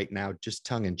 order right now, just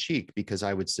tongue in cheek, because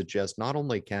I would suggest not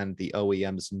only can the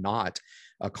OEMs not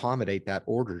accommodate that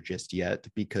order just yet,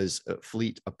 because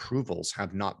fleet approvals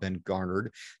have not been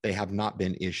garnered, they have not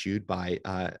been issued by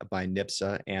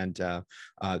NHTSA and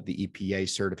the EPA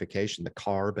certification, the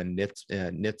CARB and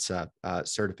NHTSA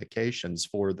certifications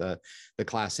for the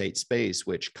Class 8 space,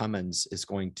 which Cummins is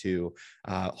going to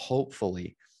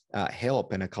hopefully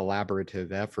help in a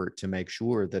collaborative effort to make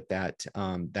sure that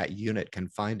that unit can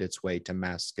find its way to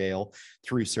mass scale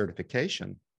through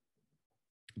certification.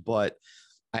 But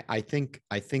I think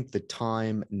the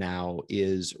time now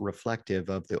is reflective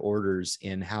of the orders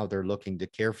in how they're looking to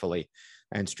carefully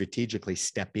and strategically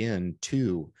step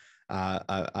into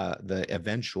the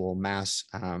eventual mass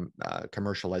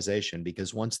commercialization,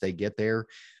 because once they get there,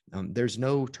 there's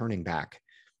no turning back.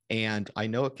 And I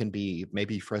know it can be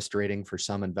maybe frustrating for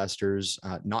some investors,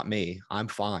 not me, I'm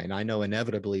fine. I know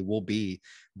inevitably we'll be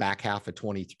back half of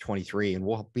 2023 and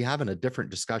we'll be having a different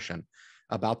discussion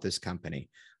about this company.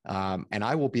 And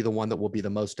I will be the one that will be the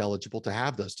most eligible to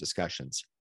have those discussions,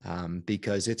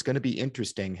 because it's going to be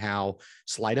interesting how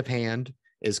sleight of hand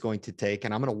is going to take.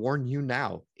 And I'm going to warn you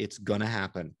now, it's going to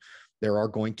happen. There are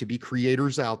going to be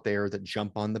creators out there that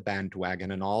jump on the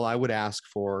bandwagon, and all I would ask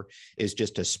for is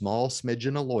just a small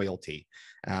smidgen of loyalty.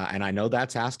 And I know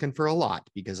that's asking for a lot,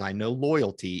 because I know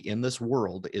loyalty in this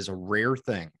world is a rare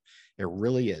thing. It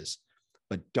really is.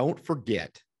 But don't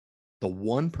forget the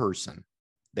one person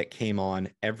that came on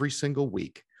every single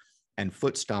week and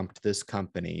foot stomped this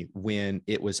company when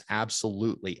it was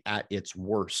absolutely at its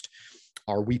worst.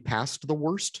 Are we past the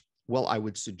worst? Well, I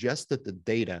would suggest that the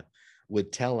data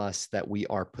would tell us that we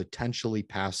are potentially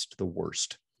past the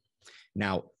worst.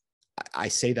 Now, I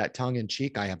say that tongue in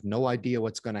cheek. I have no idea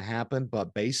what's going to happen,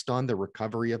 but based on the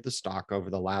recovery of the stock over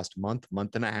the last month,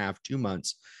 month and a half, 2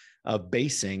 months of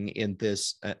basing in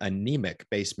this anemic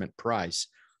basement price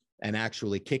and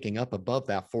actually kicking up above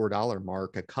that $4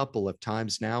 mark a couple of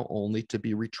times now, only to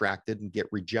be retracted and get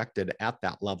rejected at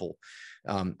that level.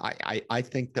 I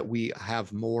think that we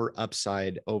have more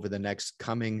upside over the next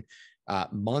coming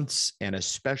months, and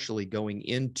especially going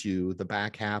into the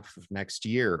back half of next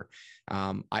year.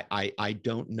 I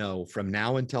don't know. From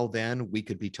now until then, we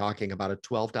could be talking about a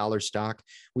 $12 stock.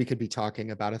 We could be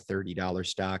talking about a $30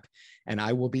 stock. And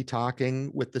I will be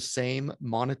talking with the same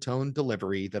monotone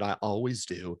delivery that I always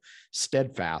do,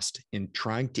 steadfast in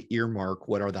trying to earmark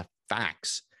what are the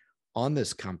facts on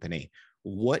this company,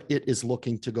 what it is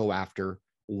looking to go after,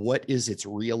 what is its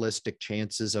realistic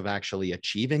chances of actually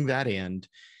achieving that end,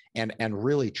 and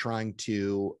really trying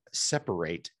to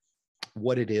separate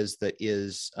what it is that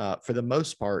is, for the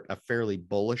most part, a fairly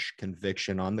bullish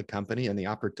conviction on the company and the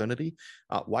opportunity.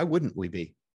 Why wouldn't we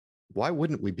be? Why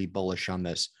wouldn't we be bullish on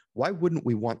this? Why wouldn't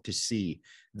we want to see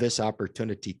this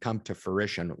opportunity come to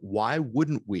fruition? Why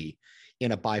wouldn't we,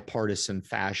 in a bipartisan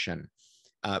fashion,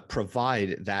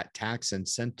 provide that tax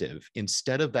incentive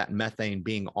instead of that methane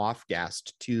being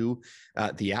off-gassed to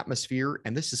the atmosphere?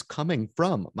 And this is coming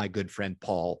from my good friend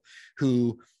Paul,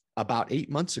 who about 8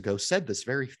 months ago said this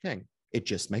very thing. It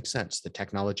just makes sense. The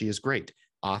technology is great.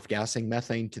 Off-gassing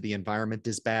methane to the environment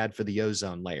is bad for the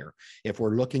ozone layer. If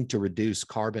we're looking to reduce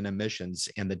carbon emissions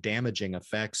and the damaging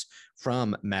effects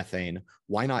from methane,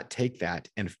 why not take that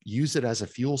and use it as a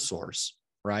fuel source,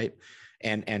 right?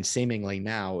 And seemingly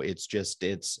now it's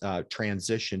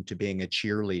transitioned to being a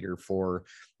cheerleader for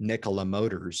Nikola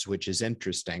Motors, which is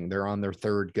interesting. They're on their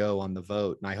third go on the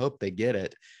vote, and I hope they get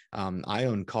it. I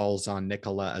own calls on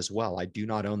Nikola as well. I do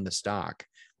not own the stock.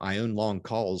 I own long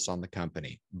calls on the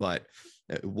company, but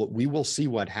we will see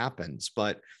what happens.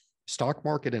 But stock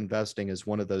market investing is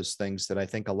one of those things that I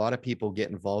think a lot of people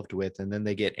get involved with, and then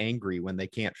they get angry when they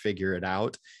can't figure it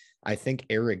out. I think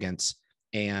arrogance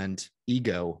and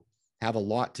ego have a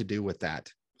lot to do with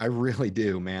that. I really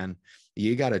do, man.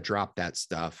 You got to drop that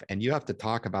stuff, and you have to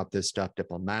talk about this stuff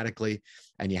diplomatically,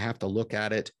 and you have to look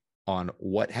at it on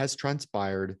what has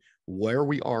transpired, where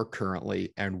we are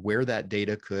currently, and where that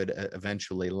data could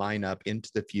eventually line up into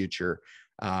the future.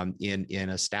 in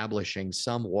establishing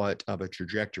somewhat of a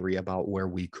trajectory about where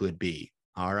we could be.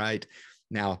 All right.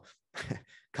 Now,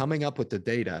 coming up with the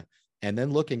data and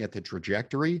then looking at the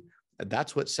trajectory,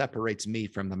 that's what separates me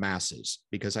from the masses,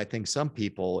 because I think some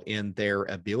people, in their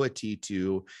ability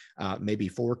to maybe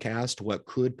forecast what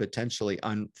could potentially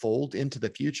unfold into the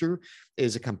future,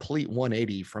 is a complete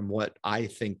 180 from what I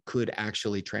think could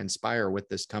actually transpire with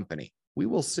this company. We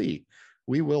will see.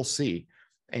 We will see.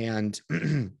 And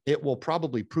it will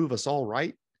probably prove us all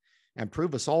right and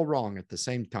prove us all wrong at the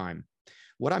same time.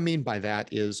 What I mean by that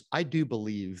is I do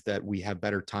believe that we have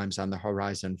better times on the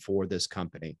horizon for this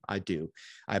company. I do.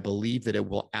 I believe that it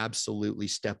will absolutely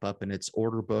step up in its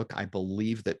order book. I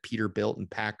believe that Peterbilt and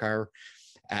PACCAR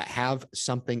have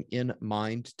something in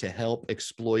mind to help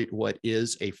exploit what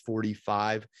is a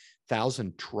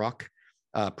 45,000 truck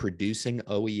producing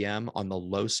OEM on the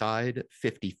low side,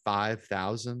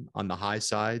 55,000 on the high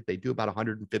side. They do about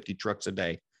 150 trucks a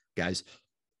day, guys.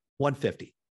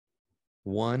 150.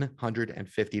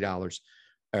 $150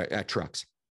 trucks.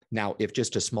 Now, if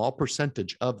just a small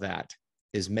percentage of that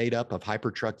is made up of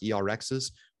Hypertruck ERXs,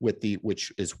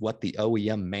 which is what the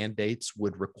OEM mandates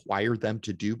would require them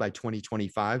to do by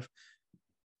 2025,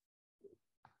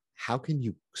 how can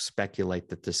you speculate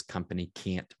that this company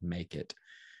can't make it?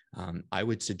 I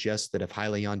would suggest that if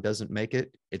Hyliion doesn't make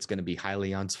it, it's going to be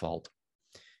Hyliion's fault.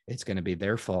 It's going to be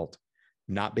their fault,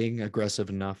 not being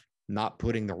aggressive enough, not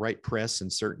putting the right press in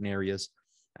certain areas,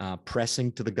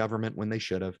 pressing to the government when they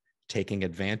should have, taking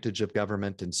advantage of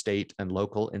government and state and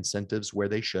local incentives where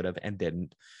they should have and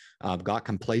didn't, got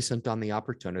complacent on the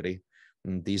opportunity.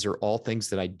 And these are all things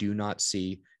that I do not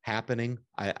see happening.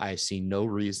 I see no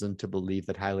reason to believe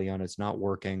that Hyliion is not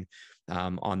working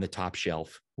on the top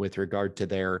shelf with regard to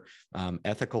their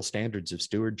ethical standards of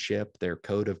stewardship, their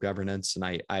code of governance.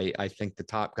 And I think the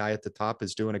top guy at the top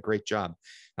is doing a great job.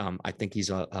 I think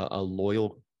he's a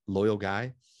loyal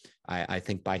guy. I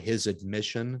think by his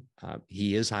admission,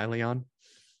 he is Hyliion,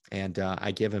 and I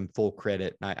give him full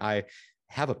credit. I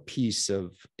have a piece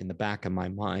of, in the back of my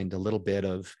mind, a little bit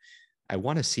of, I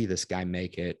want to see this guy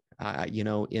make it.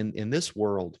 In this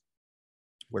world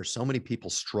where so many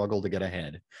people struggle to get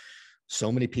ahead,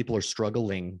 so many people are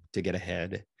struggling to get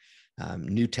ahead.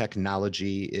 New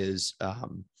technology is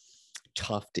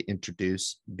tough to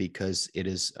introduce because it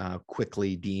is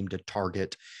quickly deemed a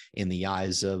target in the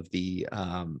eyes of the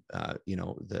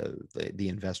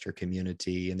investor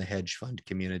community and the hedge fund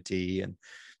community. And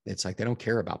it's like they don't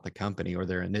care about the company or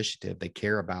their initiative. They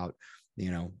care about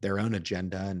their own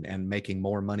agenda and making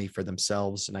more money for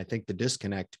themselves. And I think the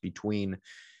disconnect between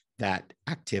that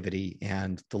activity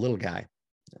and the little guy,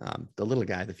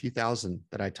 the few thousand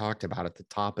that I talked about at the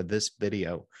top of this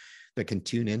video, that can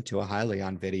tune into a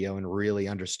Hyliion video and really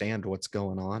understand what's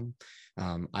going on.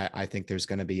 I think there's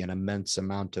going to be an immense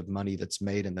amount of money that's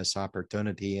made in this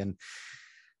opportunity. And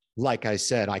like I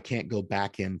said, I can't go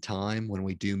back in time when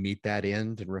we do meet that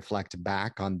end and reflect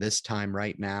back on this time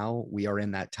right now. We are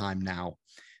in that time now.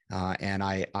 And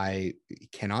I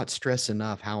cannot stress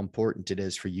enough how important it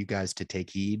is for you guys to take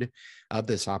heed of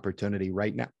this opportunity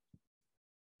right now.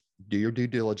 Do your due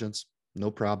diligence,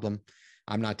 no problem.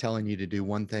 I'm not telling you to do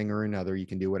one thing or another. You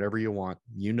can do whatever you want.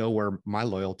 You know where my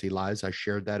loyalty lies. I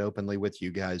shared that openly with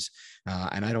you guys,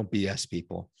 and I don't BS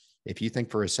people. If you think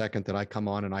for a second that I come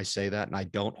on and I say that and I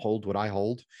don't hold what I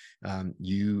hold,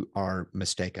 you are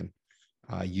mistaken.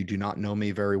 You do not know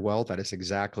me very well. That is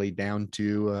exactly down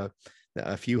to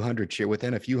a few hundred share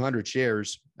within a few hundred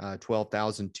shares,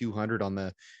 12,200 on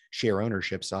the share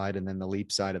ownership side, and then the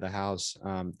Leap side of the house,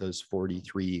 those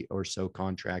 43 or so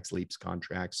contracts, Leaps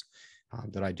contracts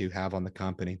that I do have on the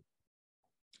company.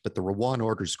 But the Rwan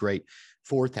order is great,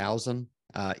 4,000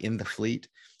 in the fleet.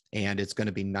 And it's going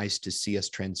to be nice to see us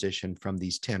transition from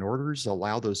these 10 orders,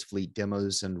 allow those fleet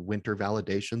demos and winter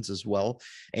validations as well,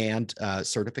 and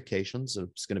certifications.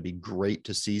 It's going to be great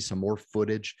to see some more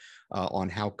footage on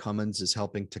how Cummins is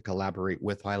helping to collaborate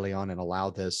with Hyliion and allow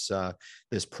this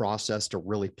process to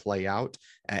really play out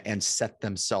and set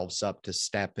themselves up to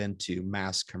step into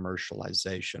mass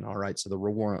commercialization. All right, so the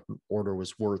reward order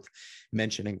was worth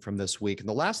mentioning from this week. And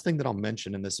the last thing that I'll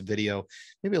mention in this video,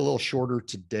 maybe a little shorter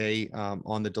today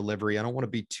on the delivery. I don't want to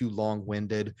be too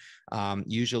long-winded.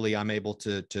 Usually I'm able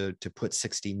to put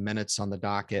 60 minutes on the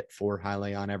docket for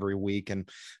Hyliion every week, and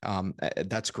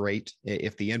that's great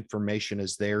if the information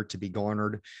is there to be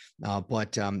garnered.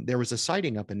 But there was a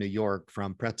sighting up in New York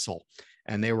from Pretzel,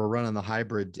 and they were running the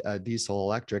hybrid diesel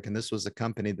electric. And this was a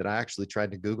company that I actually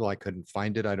tried to Google. I couldn't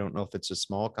find it. I don't know if it's a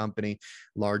small company,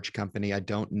 large company. I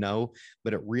don't know,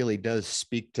 but it really does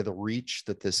speak to the reach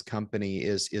that this company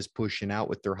is pushing out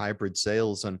with their hybrid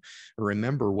sales. And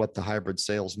remember what the hybrid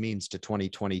sales means to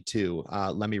 2022.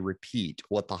 Let me repeat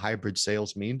what the hybrid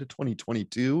sales mean to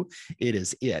 2022. It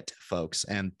is it, folks.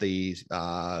 And the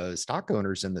stock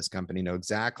owners in this company know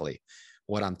exactly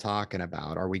what I'm talking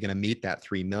about. Are we going to meet that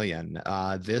 3 million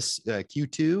this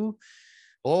Q2?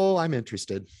 Oh, I'm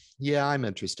interested. Yeah, I'm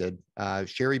interested.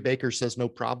 Sherry Baker says no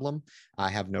problem. I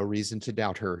have no reason to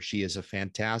doubt her. She is a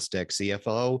fantastic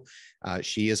CFO.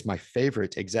 She is my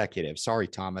favorite executive. Sorry,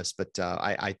 Thomas, but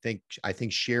I think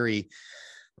Sherry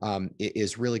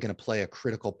is really going to play a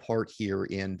critical part here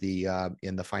in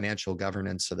the financial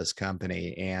governance of this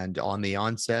company. And on the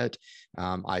onset,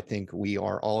 I think we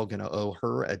are all going to owe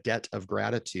her a debt of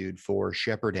gratitude for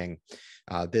shepherding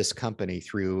this company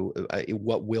through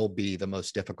what will be the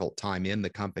most difficult time in the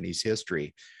company's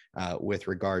history with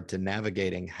regard to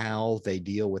navigating how they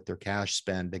deal with their cash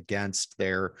spend against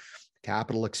their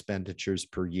capital expenditures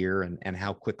per year, and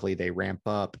how quickly they ramp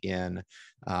up in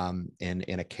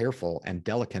a careful and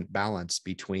delicate balance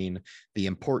between the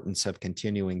importance of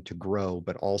continuing to grow,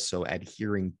 but also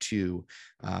adhering to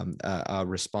a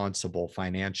responsible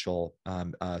financial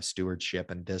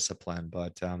stewardship and discipline.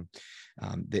 But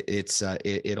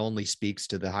it only speaks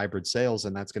to the hybrid sales,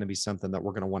 and that's going to be something that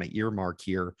we're going to want to earmark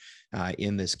here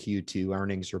in this Q2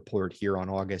 earnings report here on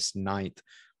August 9th.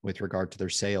 With regard to their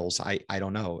sales, I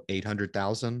don't know,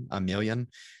 800,000, a million.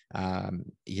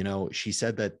 She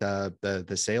said that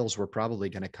the sales were probably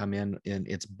going to come in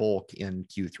its bulk in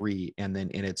Q3 and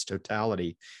then in its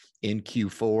totality in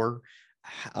Q4.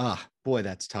 Boy,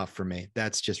 that's tough for me.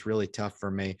 That's just really tough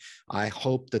for me. I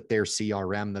hope that their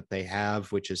CRM that they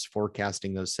have, which is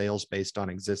forecasting those sales based on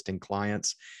existing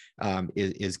clients,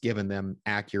 is giving them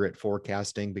accurate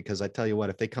forecasting, because I tell you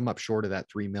what, if they come up short of that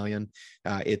 3 million,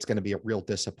 it's going to be a real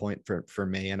disappointment for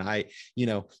me. And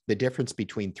the difference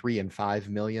between 3 and 5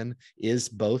 million is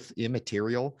both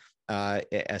immaterial.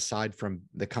 Aside from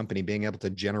the company being able to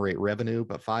generate revenue,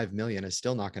 but 5 million is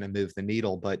still not going to move the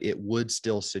needle, but it would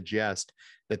still suggest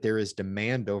that there is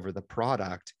demand over the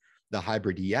product, the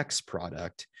Hybrid EX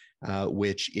product,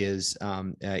 which is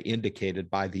indicated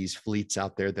by these fleets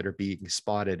out there that are being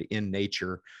spotted in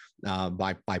nature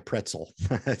by Pretzel.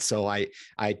 So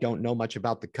I don't know much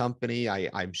about the company.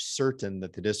 I'm certain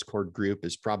that the Discord group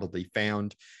has probably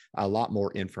found a lot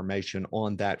more information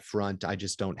on that front. I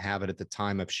just don't have it at the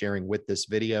time of sharing with this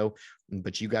video,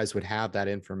 but you guys would have that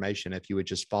information if you would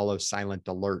just follow Silent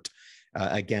Alert.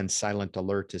 Again, Silent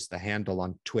Alert is the handle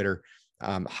on Twitter.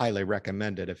 Highly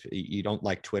recommend it. If you don't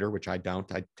like Twitter, which I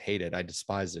don't, I hate it. I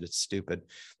despise it. It's stupid.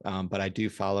 But I do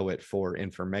follow it for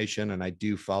information, and I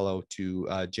do follow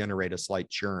to generate a slight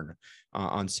churn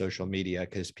on social media,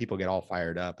 because people get all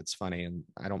fired up. It's funny, and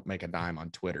I don't make a dime on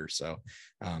Twitter, so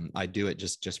I do it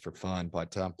just for fun.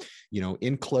 But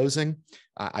in closing,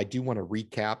 I do want to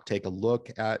recap, take a look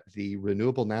at the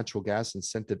Renewable Natural Gas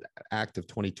Incentive Act of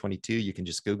 2022. You can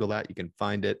just Google that. You can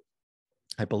find it.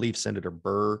 I believe Senator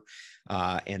Burr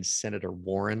and Senator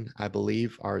Warren, I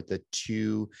believe, are the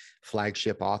two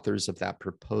flagship authors of that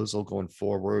proposal going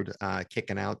forward,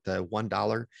 kicking out the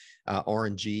 $1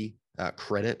 RNG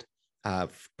credit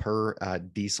per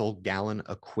diesel gallon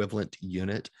equivalent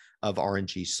unit of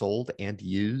RNG sold and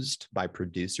used by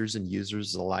producers and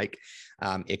users alike.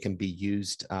 It can be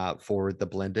used for the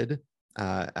blended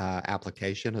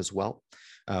application as well,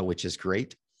 which is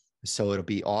great. So it'll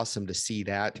be awesome to see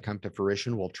that come to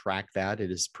fruition. We'll track that.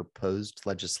 It is proposed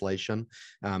legislation.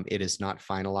 It is not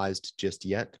finalized just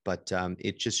yet, but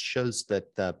it just shows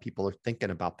that people are thinking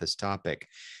about this topic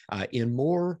in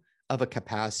more of a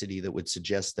capacity that would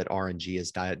suggest that RNG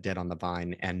is dead on the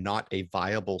vine and not a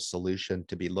viable solution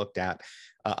to be looked at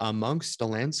amongst a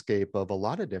landscape of a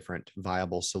lot of different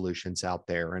viable solutions out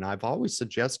there. And I've always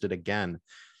suggested, again,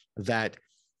 that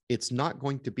it's not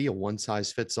going to be a one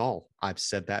size fits all. I've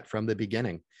said that from the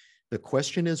beginning. The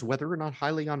question is whether or not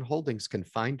Hyliion Holdings can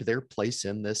find their place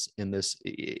in this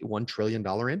 $1 trillion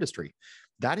industry.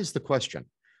 That is the question.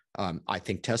 I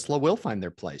think Tesla will find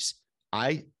their place.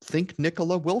 I think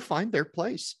Nikola will find their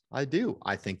place. I do.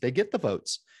 I think they get the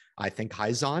votes. I think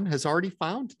Hyliion has already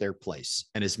found their place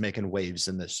and is making waves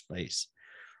in this space.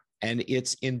 And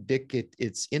it's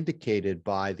indicated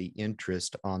by the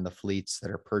interest on the fleets that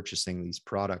are purchasing these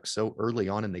products so early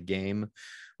on in the game,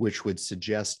 which would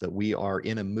suggest that we are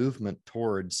in a movement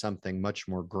towards something much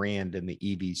more grand in the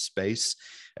EV space.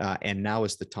 And now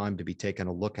is the time to be taking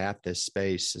a look at this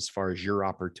space as far as your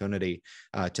opportunity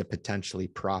to potentially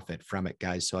profit from it,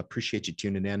 guys. So I appreciate you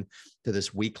tuning in to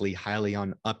this weekly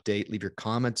Hyliion update. Leave your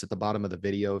comments at the bottom of the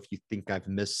video if you think I've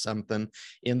missed something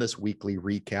in this weekly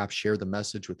recap. Share the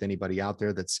message with anybody out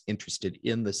there that's interested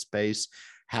in the space.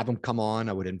 Have them come on.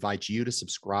 I would invite you to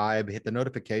subscribe, hit the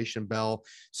notification bell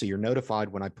so you're notified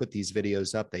when I put these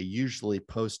videos up. They usually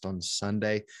post on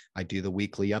Sunday. I do the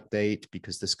weekly update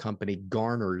because this company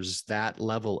garners that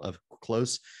level of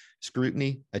close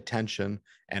scrutiny, attention,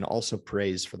 and also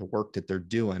praise for the work that they're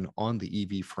doing on the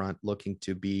EV front, looking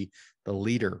to be the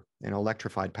leader in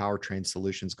electrified powertrain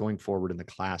solutions going forward in the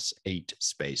Class 8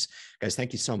 space. Guys,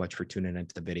 thank you so much for tuning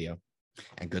into the video,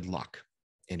 and good luck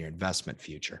in your investment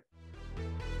future.